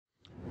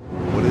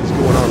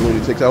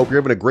Classics. I hope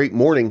you're having a great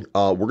morning.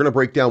 We're going to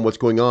break down what's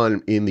going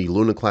on in the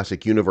Luna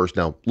Classic universe.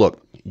 Now,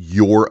 look,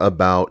 you're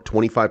about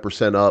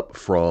 25% up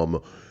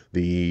from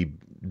the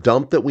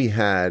dump that we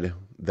had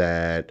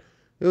that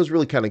it was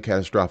really kind of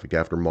catastrophic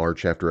after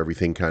March, after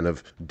everything kind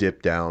of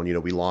dipped down. You know,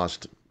 we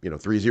lost,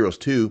 3 zeros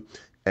too,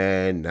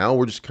 and now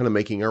we're just kind of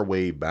making our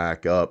way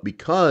back up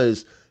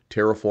because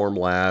Terraform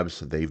Labs,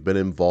 they've been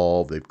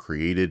involved. They've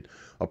created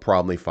a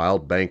problem. They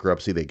filed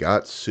bankruptcy. They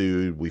got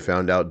sued. We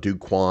found out Do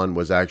Kwon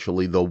was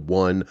actually the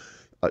one.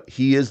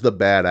 He is the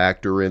bad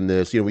actor in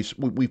this.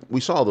 We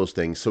saw those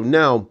things. So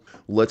now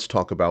let's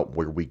talk about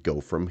where we go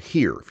from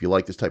here. If you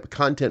like this type of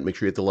content, make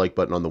sure you hit the like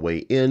button on the way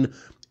in.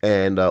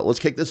 And let's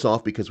kick this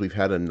off because we've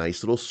had a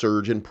nice little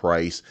surge in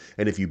price.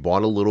 And if you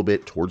bought a little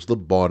bit towards the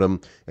bottom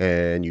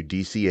and you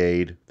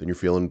DCA'd, then you're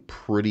feeling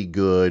pretty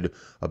good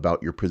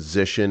about your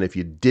position. If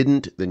you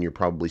didn't, then you're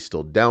probably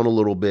still down a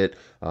little bit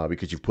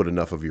because you've put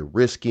enough of your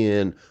risk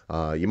in.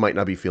 You might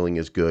not be feeling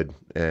as good,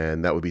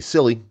 and that would be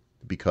silly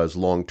because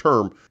long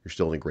term, you're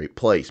still in a great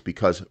place.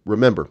 Because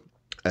remember,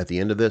 at the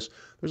end of this,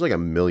 there's like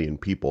 1 million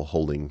people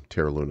holding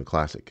Terra Luna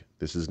Classic.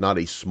 This is not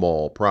a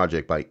small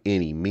project by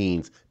any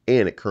means,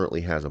 and it currently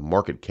has a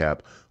market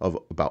cap of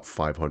about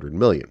 500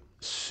 million.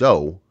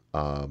 So,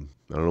 I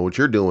don't know what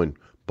you're doing,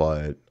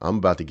 but I'm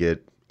about to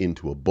get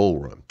into a bull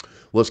run.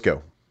 Let's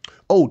go.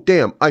 Oh,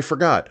 damn, I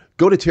forgot.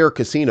 Go to Terra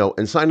Casino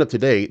and sign up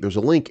today. There's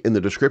a link in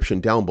the description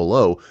down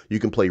below. You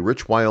can play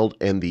Rich Wild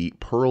and the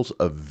Pearls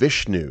of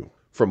Vishnu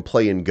from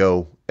Play and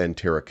Go and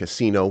Terra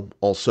Casino.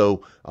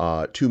 Also,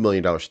 $2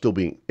 million still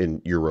being in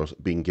euros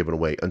being given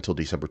away until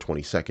December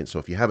 22nd. So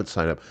if you haven't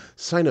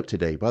sign up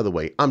today. By the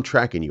way, I'm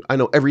tracking you. I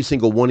know every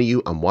single one of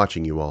you. I'm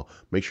watching you all.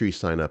 Make sure you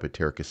sign up at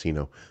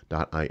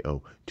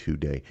terracasino.io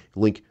today.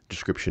 Link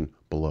description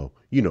below.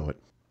 You know it.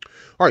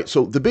 All right,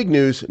 so the big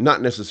news,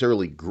 not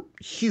necessarily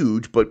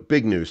huge, but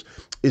big news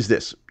is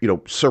this.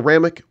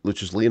 Ceramic,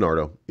 which is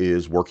Leonardo,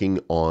 is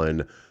working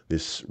on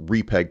this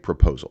Repeg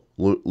proposal.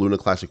 Luna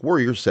Classic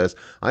Warriors says,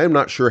 I am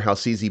not sure how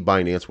CZ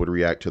Binance would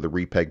react to the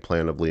Repeg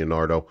plan of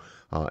Leonardo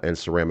and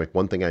Ceramic.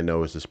 One thing I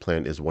know is this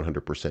plan is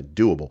 100%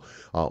 doable.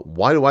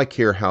 Why do I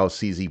care how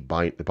CZ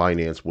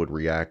Binance would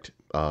react?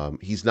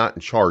 He's not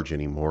in charge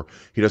anymore.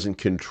 He doesn't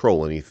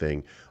control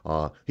anything.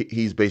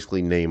 He's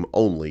basically name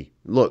only.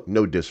 Look,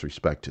 no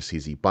disrespect to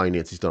CZ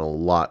Binance. He's done a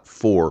lot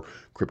for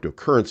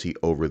cryptocurrency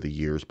over the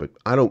years, but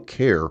I don't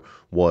care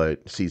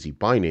what CZ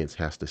Binance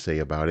has to say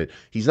about it.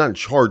 He's not in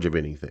charge of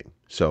anything.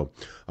 So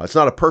it's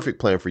not a perfect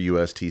plan for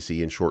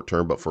USTC in short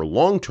term, but for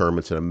long term,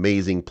 it's an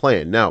amazing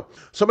plan. Now,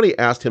 somebody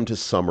asked him to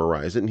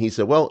summarize it, and he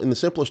said, well, in the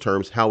simplest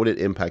terms, how would it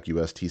impact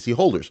USTC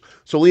holders?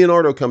 So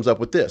Leonardo comes up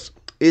with this.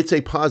 It's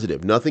a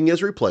positive. Nothing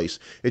is replaced.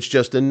 It's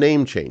just a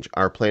name change.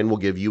 Our plan will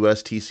give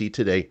USTC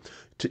today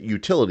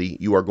utility.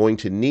 You are going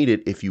to need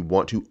it if you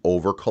want to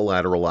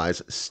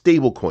over-collateralize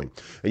stablecoin.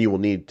 And you will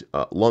need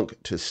lunc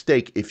to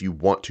stake if you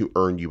want to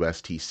earn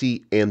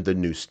USTC and the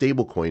new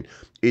stablecoin.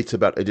 It's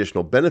about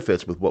additional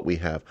benefits with what we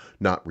have,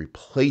 not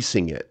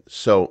replacing it.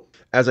 So,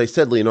 as I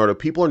said, Leonardo,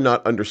 people are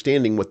not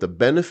understanding what the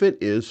benefit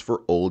is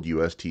for old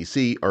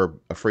USTC, are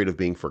afraid of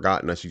being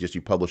forgotten. I suggest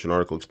you publish an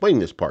article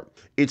explaining this part.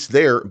 It's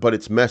there, but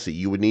it's messy.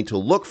 You would need to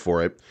look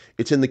for it.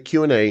 It's in the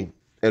Q&A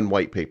and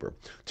white paper.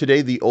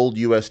 Today, the old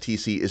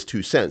USTC is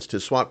 2 cents. To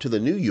swap to the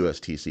new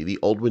USTC, the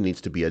old one needs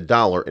to be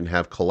 $1 and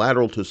have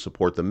collateral to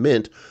support the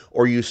mint,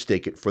 or you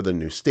stake it for the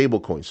new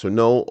stablecoin. So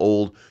no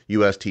old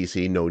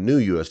USTC, no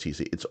new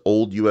USTC. It's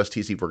old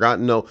USTC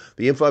forgotten. No,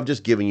 the info I've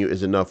just given you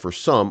is enough for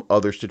some,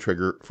 others to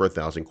trigger for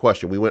 1,000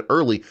 question. We went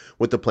early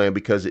with the plan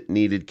because it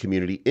needed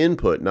community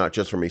input, not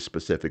just from a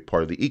specific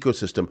part of the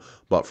ecosystem,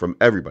 but from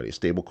everybody. A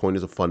stablecoin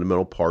is a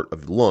fundamental part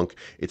of lunc.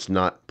 It's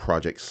not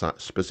project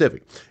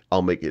specific.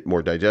 I'll make it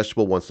more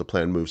digestible once the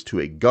plan moves to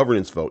a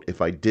governance vote.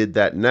 If I did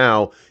that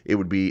now, it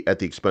would be at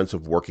the expense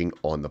of working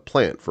on the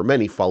plan. For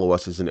many, follow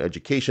us as an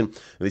education, and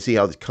they see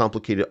how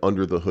complicated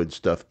under the hood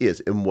stuff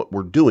is and what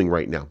we're doing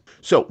right now.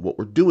 So what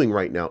we're doing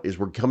right now is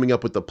we're coming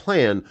up with the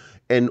plan,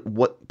 and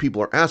what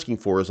people are asking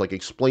for is like,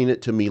 explain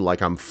it to me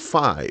like I'm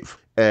 5.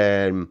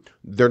 And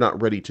they're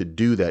not ready to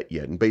do that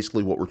yet. And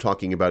basically what we're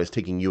talking about is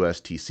taking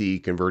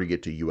USTC, converting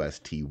it to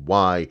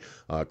USTY,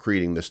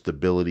 creating the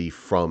stability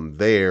from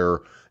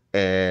there.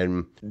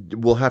 And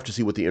we'll have to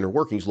see what the inner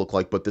workings look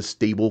like, but the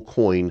stable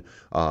coin,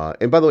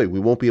 and by the way,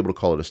 we won't be able to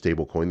call it a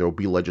stable coin. There will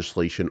be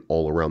legislation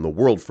all around the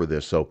world for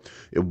this. So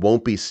it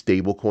won't be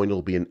stable coin.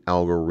 It'll be an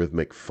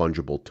algorithmic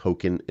fungible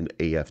token, an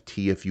AFT,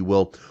 if you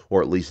will,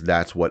 or at least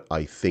that's what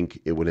I think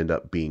it would end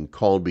up being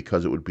called,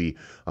 because it would be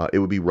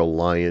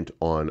reliant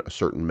on a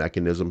certain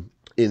mechanism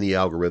in the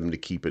algorithm to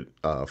keep it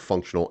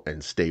functional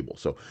and stable.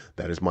 So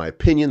that is my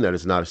opinion. That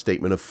is not a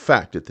statement of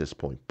fact at this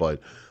point,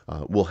 but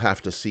we'll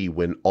have to see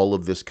when all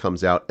of this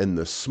comes out and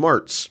the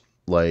smarts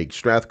like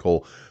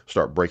Strathcole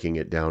start breaking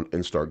it down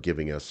and start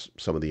giving us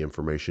some of the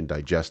information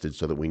digested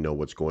so that we know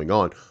what's going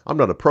on. I'm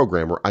not a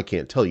programmer. I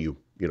can't tell you,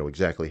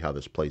 exactly how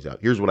this plays out.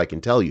 Here's what I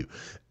can tell you.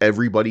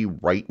 Everybody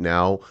right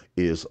now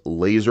is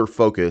laser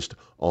focused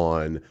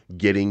on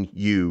getting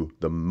you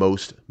the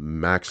most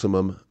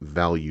maximum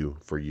value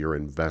for your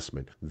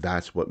investment.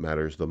 That's what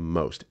matters the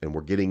most. And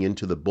we're getting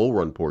into the bull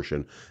run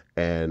portion.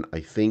 And I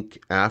think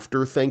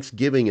after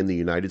Thanksgiving in the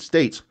United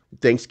States,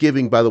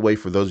 Thanksgiving, by the way,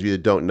 for those of you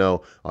that don't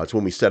know, it's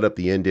when we set up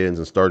the Indians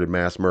and started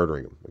mass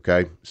murdering them.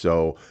 Okay,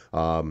 so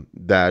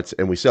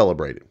and we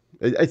celebrated.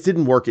 It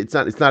didn't work. It's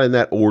not in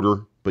that order,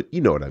 but you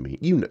know what I mean.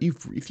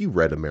 If you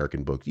read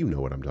American books, you know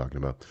what I'm talking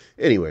about.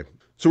 Anyway,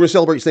 so we're going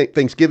to celebrate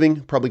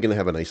Thanksgiving. Probably going to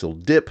have a nice little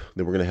dip.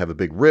 Then we're going to have a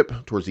big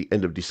rip towards the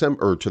end of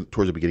December, or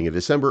towards the beginning of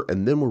December,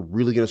 and then we're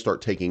really going to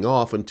start taking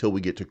off until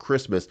we get to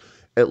Christmas.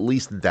 At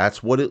least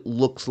that's what it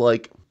looks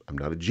like. I'm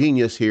not a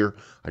genius here.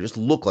 I just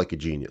look like a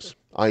genius.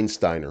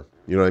 Einsteiner.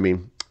 You know what I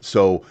mean?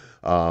 So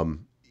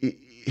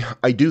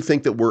I do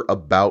think that we're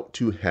about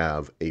to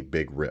have a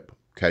big rip.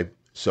 Okay.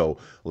 So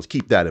let's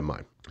keep that in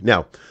mind.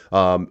 Now,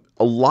 a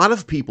lot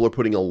of people are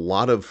putting a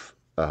lot of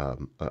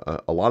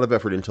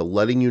effort into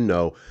letting you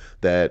know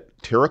that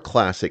Terra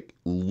Classic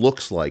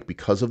looks like,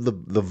 because of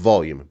the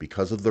volume,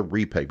 because of the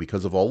repeg,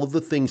 because of all of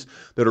the things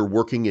that are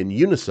working in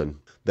unison,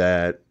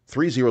 that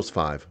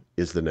 305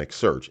 is the next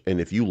surge.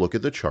 And if you look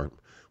at the chart,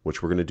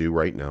 which we're going to do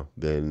right now,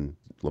 then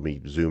let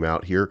me zoom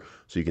out here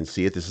so you can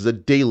see it. This is a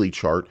daily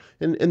chart,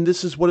 and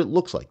this is what it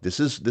looks like. This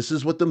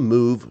is what the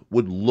move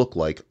would look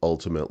like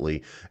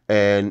ultimately.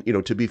 And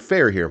to be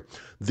fair here,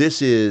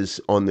 this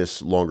is on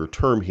this longer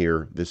term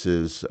here. This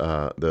is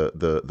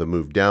the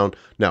move down.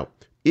 Now,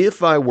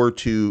 if I were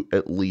to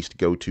at least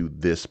go to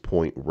this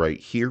point right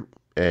here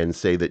and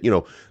say that,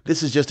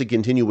 this is just a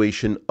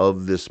continuation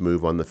of this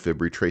move on the Fib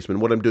retracement.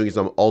 What I'm doing is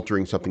I'm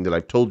altering something that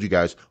I've told you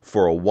guys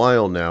for a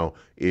while now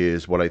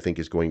is what I think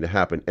is going to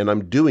happen. And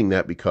I'm doing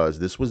that because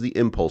this was the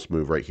impulse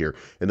move right here.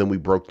 And then we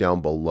broke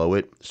down below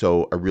it.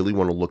 So I really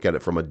want to look at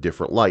it from a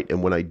different light.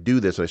 And when I do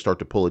this, I start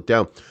to pull it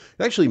down.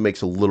 It actually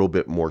makes a little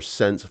bit more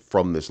sense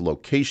from this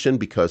location,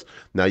 because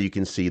now you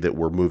can see that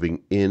we're moving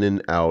in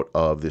and out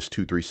of this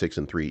 236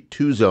 and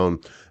 382 zone.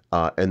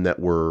 And that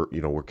we're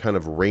kind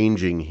of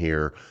ranging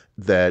here.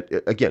 That,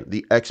 again,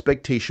 the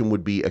expectation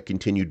would be a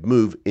continued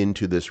move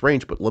into this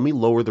range, but let me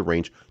lower the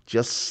range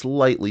just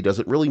slightly.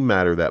 Doesn't really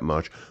matter that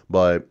much,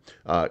 but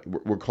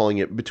we're calling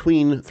it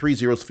between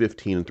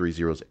 3015 and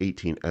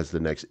 3018 as the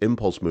next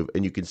impulse move.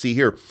 And you can see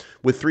here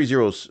with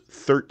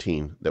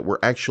 3013 that we're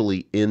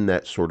actually in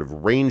that sort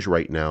of range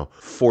right now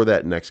for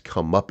that next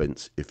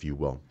comeuppance, if you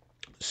will.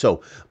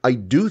 So I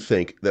do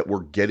think that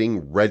we're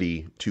getting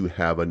ready to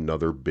have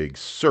another big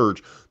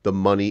surge. The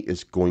money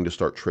is going to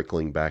start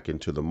trickling back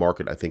into the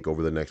market. I think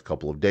over the next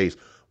couple of days,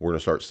 we're going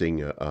to start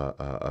seeing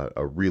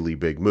a really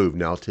big move.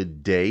 Now,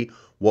 today,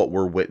 what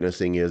we're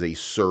witnessing is a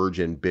surge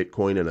in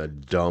Bitcoin and a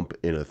dump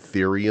in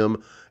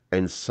Ethereum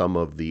and some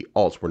of the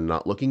alts. We're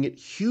not looking at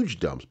huge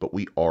dumps, but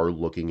we are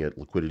looking at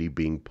liquidity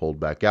being pulled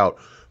back out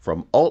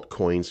from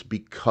altcoins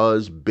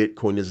because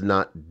Bitcoin is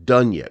not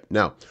done yet.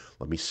 Now,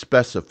 let me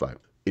specify.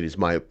 It is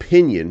my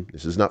opinion,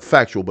 this is not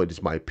factual, but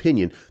it's my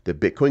opinion that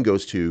Bitcoin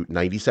goes to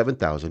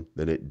 97,000,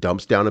 then it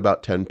dumps down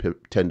about 10 to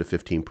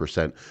 15%,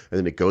 and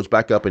then it goes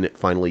back up and it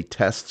finally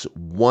tests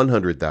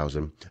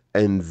 100,000,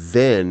 and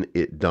then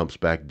it dumps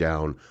back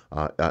down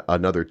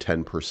another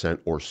 10%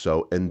 or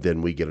so, and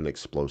then we get an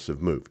explosive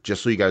move.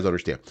 Just so you guys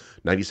understand,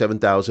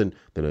 97,000,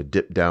 then a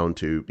dip down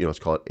to, let's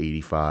call it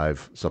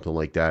 85, something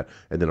like that,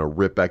 and then a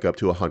rip back up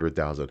to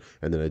 100,000,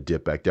 and then a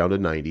dip back down to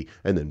 90,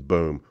 and then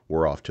boom,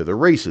 we're off to the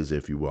races,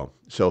 if you will.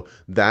 So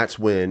that's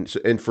when,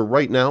 and for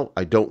right now,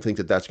 I don't think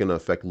that that's going to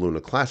affect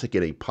Luna Classic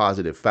in a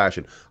positive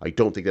fashion. I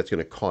don't think that's going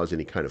to cause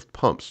any kind of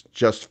pumps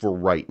just for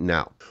right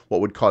now.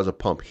 What would cause a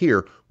pump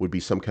here would be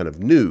some kind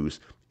of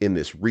news in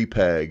this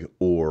repeg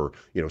or,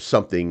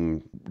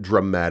 something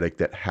dramatic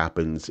that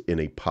happens in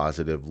a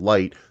positive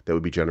light that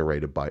would be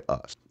generated by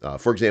us.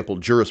 For example,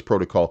 Juris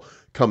Protocol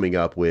coming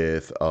up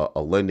with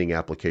a lending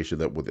application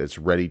that's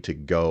ready to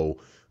go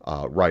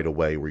right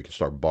away, where you can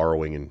start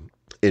borrowing and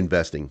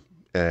investing.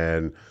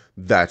 And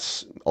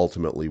that's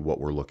ultimately what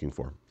we're looking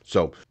for.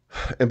 So,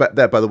 and by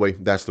the way,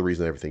 that's the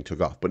reason everything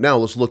took off. But now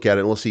let's look at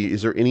it and let's see,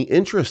 is there any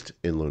interest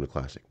in Luna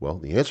Classic? Well,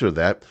 the answer to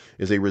that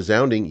is a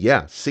resounding,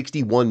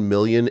 61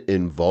 million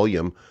in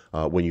volume.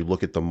 When you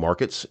look at the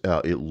markets,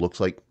 it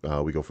looks like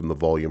we go from the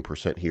volume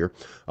percent here.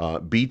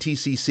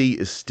 BTCC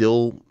is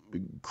still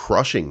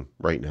crushing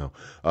right now.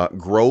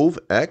 Grove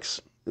X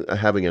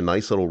having a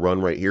nice little run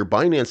right here.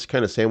 Binance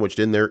kind of sandwiched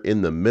in there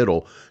in the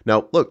middle.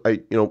 Now, look,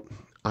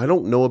 I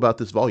don't know about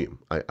this volume.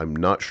 I'm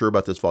not sure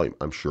about this volume.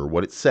 I'm sure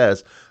what it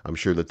says. I'm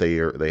sure that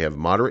they have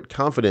moderate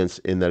confidence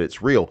in that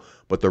it's real,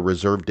 but the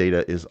reserve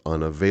data is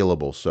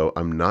unavailable. So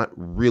I'm not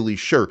really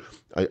sure.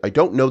 I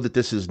don't know that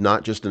this is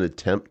not just an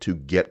attempt to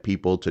get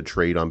people to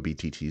trade on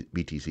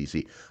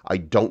BTCC. I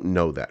don't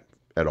know that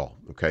at all.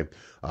 Okay.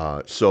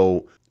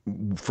 So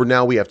for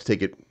now, we have to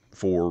take it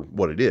for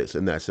what it is,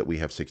 and that's that we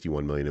have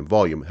 61 million in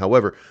volume.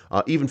 However,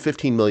 even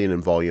 15 million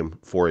in volume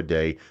for a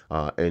day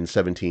and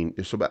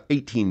 17, so about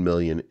 18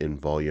 million in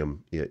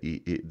volume.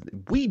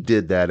 We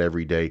did that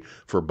every day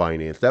for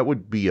Binance. That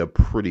would be a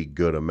pretty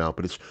good amount,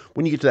 but it's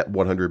when you get to that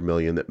 100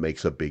 million that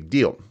makes a big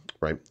deal.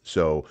 Right.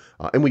 So,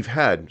 and we've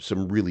had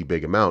some really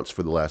big amounts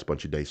for the last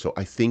bunch of days. So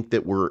I think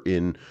that we're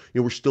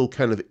still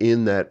kind of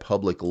in that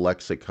public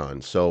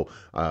lexicon. So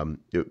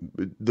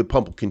the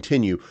pump will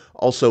continue.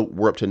 Also,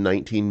 we're up to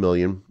 19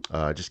 million,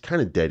 just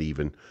kind of dead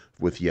even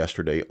with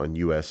yesterday on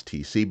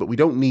USTC, but we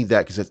don't need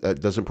that because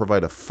it doesn't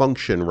provide a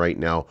function right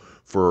now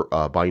for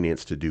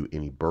Binance to do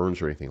any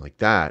burns or anything like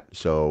that.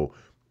 So,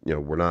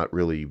 we're not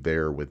really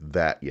there with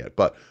that yet.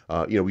 But,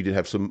 we did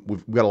have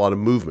we've got a lot of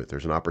movement.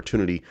 There's an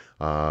opportunity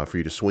for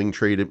you to swing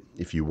trade it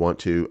if you want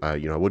to. I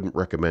wouldn't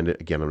recommend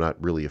it. Again, I'm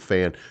not really a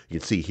fan. You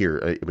can see here,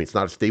 I mean, it's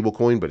not a stable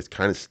coin, but it's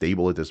kind of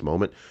stable at this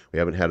moment. We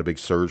haven't had a big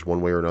surge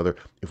one way or another.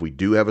 If we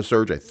do have a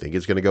surge, I think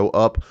it's going to go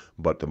up,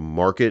 but the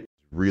market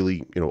really,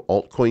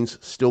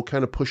 altcoins still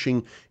kind of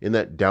pushing in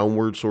that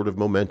downward sort of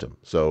momentum.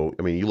 So,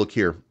 I mean, you look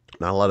here,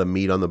 not a lot of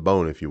meat on the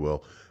bone, if you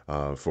will,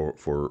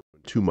 for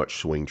too much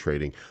swing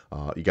trading.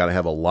 You got to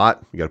have a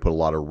lot. You got to put a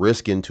lot of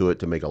risk into it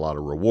to make a lot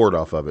of reward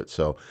off of it.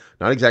 So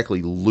not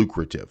exactly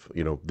lucrative.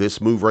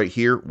 This move right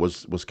here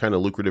was kind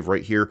of lucrative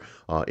right here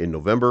in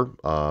November.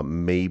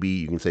 Maybe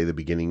you can say the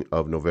beginning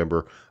of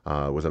November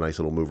was a nice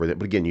little move right there.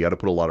 But again, you got to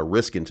put a lot of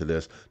risk into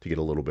this to get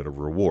a little bit of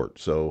reward.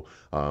 So,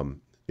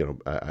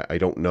 I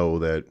don't know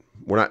that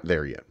we're not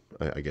there yet.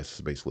 I guess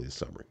is basically the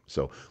summary.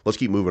 So let's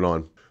keep moving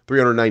on.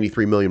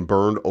 393 million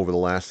burned over the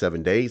last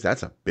 7 days.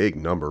 That's a big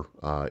number.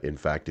 In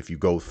fact, if you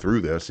go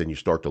through this and you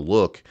start to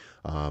look,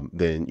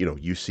 then,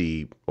 you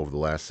see over the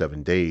last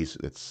 7 days,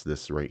 it's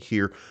this right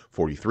here,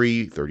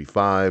 43,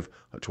 35,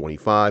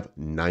 25,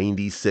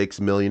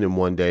 96 million in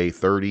one day,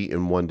 30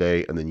 in one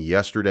day, and then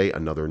yesterday,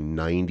 another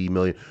 90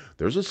 million.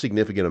 There's a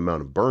significant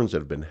amount of burns that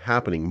have been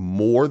happening,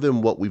 more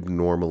than what we've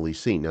normally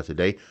seen. Now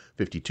today,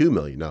 52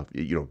 million. Now,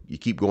 you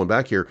keep going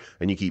back here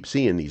and you keep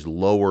seeing these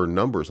lower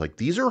numbers. Like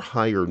these are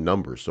higher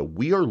numbers. So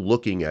we are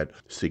looking at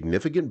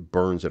significant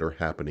burns that are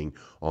happening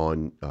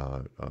on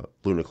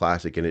Luna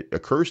Classic. And it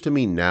occurs to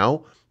me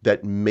now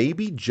that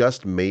maybe,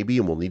 just maybe,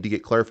 and we'll need to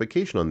get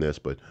clarification on this,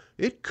 but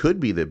it could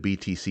be that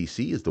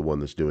BTCC is the one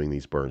that's doing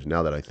these burns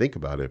now that I think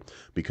about it,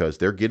 because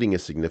they're getting a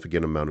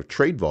significant amount of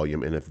trade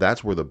volume. And if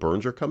that's where the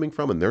burns are coming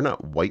from and they're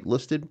not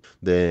whitelisted,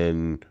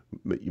 then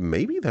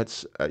maybe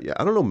that's, I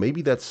don't know,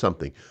 maybe that's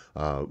something.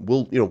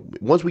 We'll,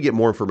 once we get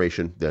more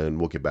information, then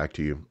we'll get back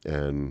to you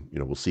and,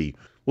 we'll see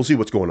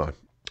what's going on.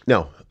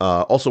 Now,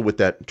 also with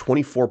that,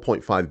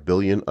 24.5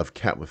 billion of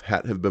cat with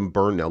hat have been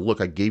burned. Now,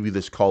 look, I gave you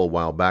this call a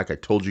while back. I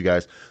told you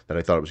guys that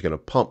I thought it was going to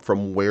pump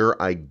from where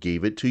I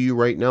gave it to you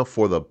right now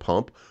for the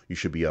pump. You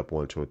should be up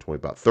 1 to 20,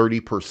 about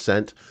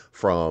 30%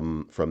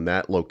 from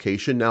that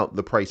location. Now,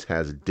 the price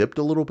has dipped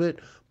a little bit,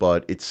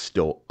 but it's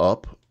still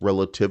up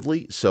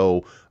relatively.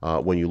 So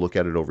when you look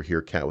at it over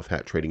here, cat with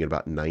hat trading at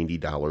about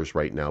 $90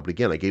 right now. But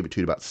again, I gave it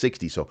to you at about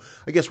 60. So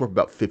I guess we're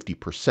about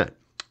 50%.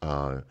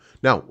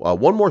 Now,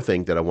 one more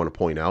thing that I want to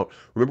point out.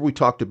 Remember we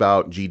talked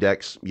about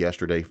GDEX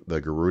yesterday,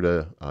 the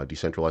Garuda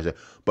decentralized,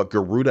 but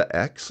Garuda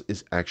X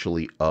is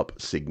actually up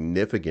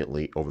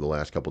significantly over the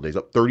last couple of days,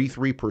 up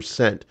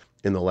 33%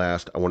 in the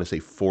last, I want to say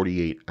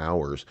 48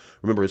 hours.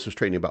 Remember, this was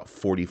trading about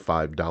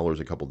 $45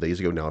 a couple of days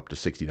ago, now up to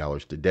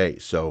 $60 today.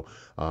 So,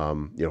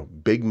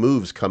 big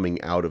moves coming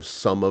out of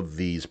some of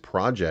these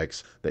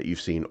projects that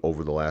you've seen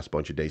over the last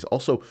bunch of days.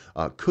 Also,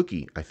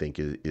 Cookie, I think,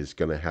 is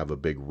going to have a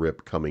big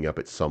rip coming up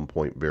at some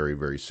point very,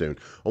 very soon.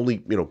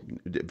 Only,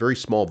 very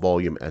small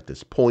volume at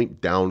this point,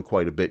 down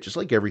quite a bit, just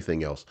like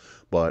everything else.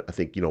 But I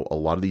think, a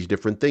lot of these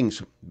different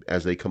things,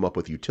 as they come up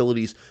with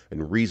utilities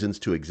and reasons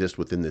to exist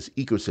within this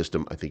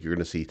ecosystem, I think you're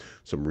going to see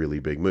some really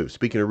big moves.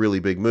 Speaking of really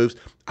big moves,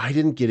 I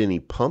didn't get any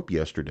pump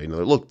yesterday. Now,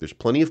 look, there's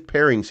plenty of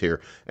pairings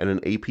here and an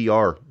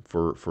APR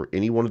for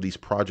any one of these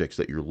projects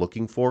that you're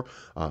looking for.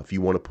 If you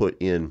want to put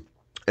in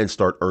and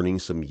start earning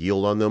some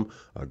yield on them,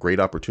 a great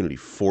opportunity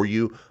for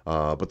you.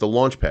 But the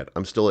Launchpad,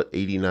 I'm still at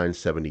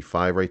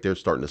 89.75 right there,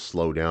 starting to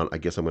slow down. I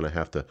guess I'm going to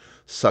have to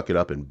suck it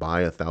up and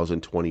buy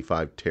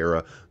 1,025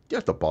 Terra.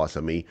 Just the boss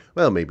of me.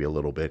 Well, maybe a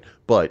little bit.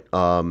 But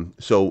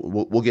so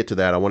we'll get to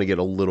that. I want to get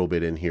a little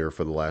bit in here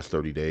for the last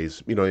 30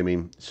 days. You know what I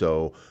mean?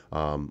 So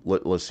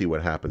let's see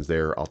what happens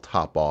there. I'll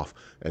top off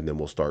and then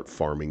we'll start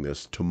farming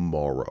this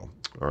tomorrow.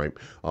 All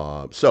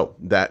right. So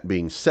that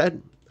being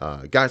said,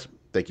 guys,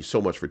 thank you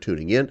so much for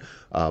tuning in.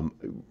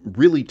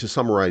 Really, to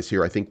summarize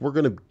here, I think we're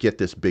going to get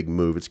this big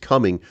move. It's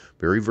coming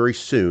very, very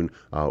soon.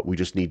 We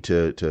just need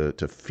to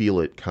feel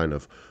it kind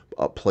of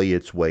play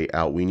its way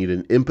out. We need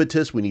an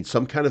impetus. We need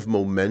some kind of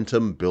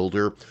momentum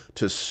builder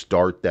to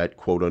start that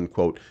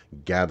quote-unquote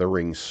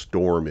gathering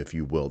storm, if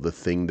you will, the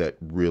thing that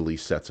really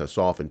sets us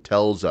off and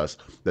tells us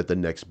that the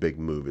next big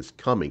move is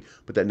coming.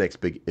 But that next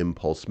big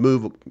impulse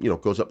move,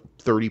 goes up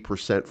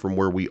 30% from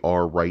where we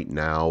are right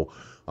now.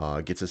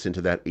 gets us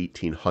into that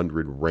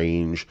 1800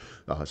 range,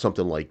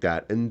 something like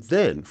that. And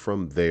then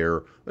from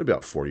there,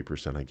 about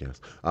 40%, I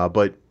guess.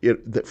 But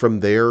from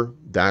there,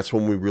 that's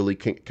when we really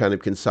can kind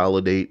of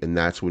consolidate, and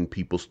that's when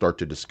people start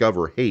to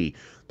discover, hey,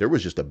 there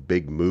was just a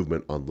big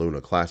movement on Luna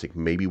Classic.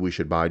 Maybe we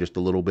should buy just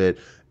a little bit.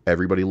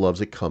 Everybody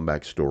loves a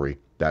comeback story.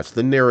 That's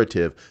the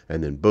narrative.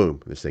 And then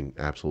boom, this thing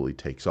absolutely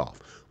takes off.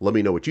 Let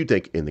me know what you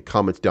think in the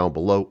comments down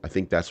below. I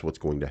think that's what's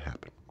going to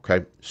happen.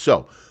 Okay.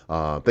 So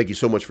thank you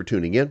so much for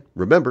tuning in.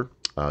 Remember,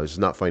 this is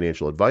not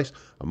financial advice.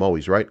 I'm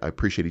always right. I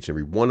appreciate each and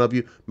every one of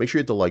you. Make sure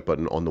you hit the like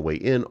button on the way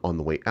in, on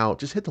the way out.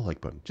 Just hit the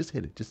like button. Just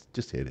hit it.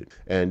 Just hit it.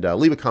 And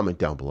leave a comment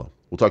down below.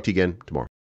 We'll talk to you again tomorrow.